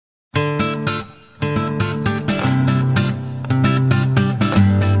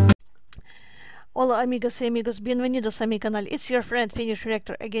Hola amigas y amigos, bienvenidos a mi canal. It's your friend Finnish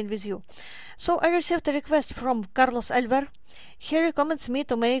Reactor again with you. So I received a request from Carlos Alver. He recommends me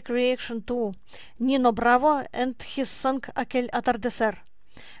to make reaction to Nino Bravo and his song Aquel atardecer.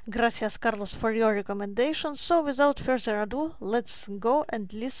 Gracias Carlos for your recommendation. So without further ado, let's go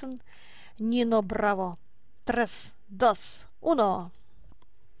and listen Nino Bravo. 3, 2, 1.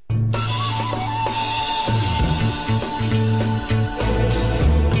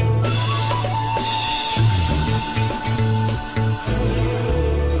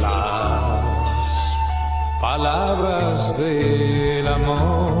 Palabras del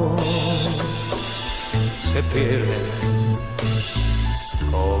amor se pierden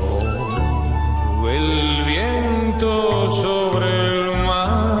como el viento sobre el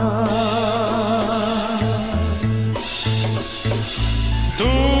mar.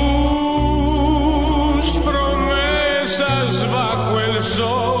 Tus promesas bajo el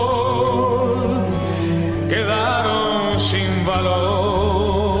sol quedaron sin valor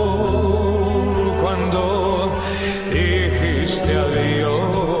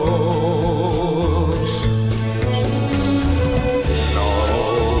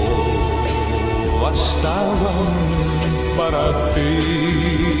para ti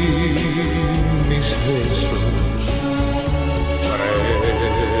mis besos,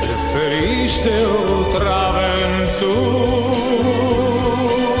 preferiste otra aventura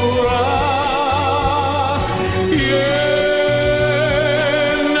y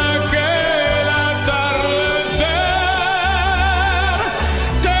en aquel atardecer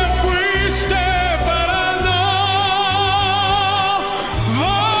te fuiste para no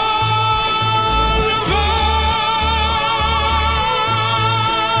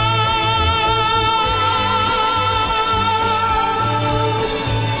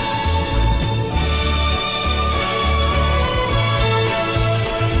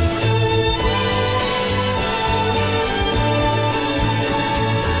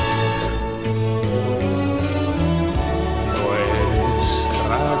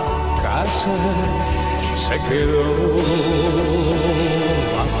se quedó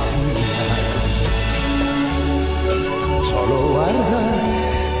vacía, solo guarda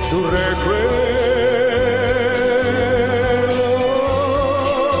tu recuerdos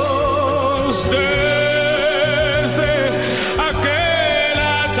desde aquel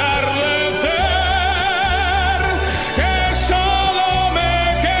atardecer que solo me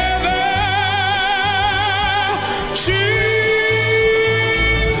quedé sin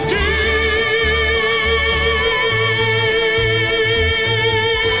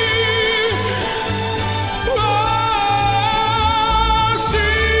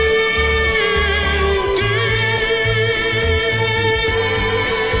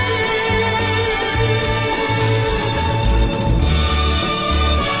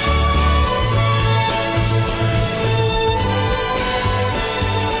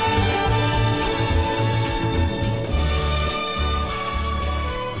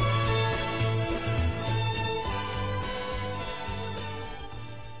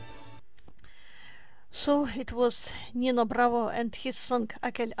So it was Nino Bravo and his song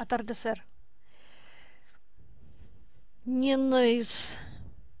Aquel atardecer. Nino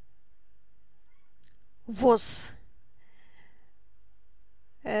was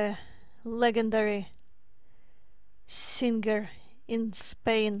a legendary singer in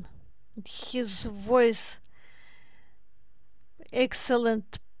Spain. His voice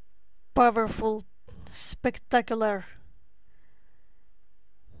excellent, powerful, spectacular.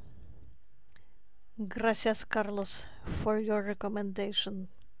 Gracias, Carlos, for your recommendation.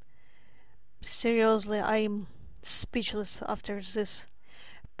 Seriously, I'm speechless after this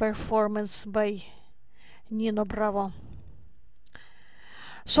performance by Nino Bravo.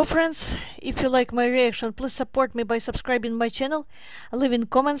 So friends, if you like my reaction, please support me by subscribing my channel, leaving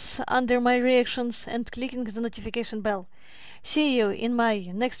comments under my reactions and clicking the notification bell. See you in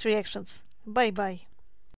my next reactions. Bye bye.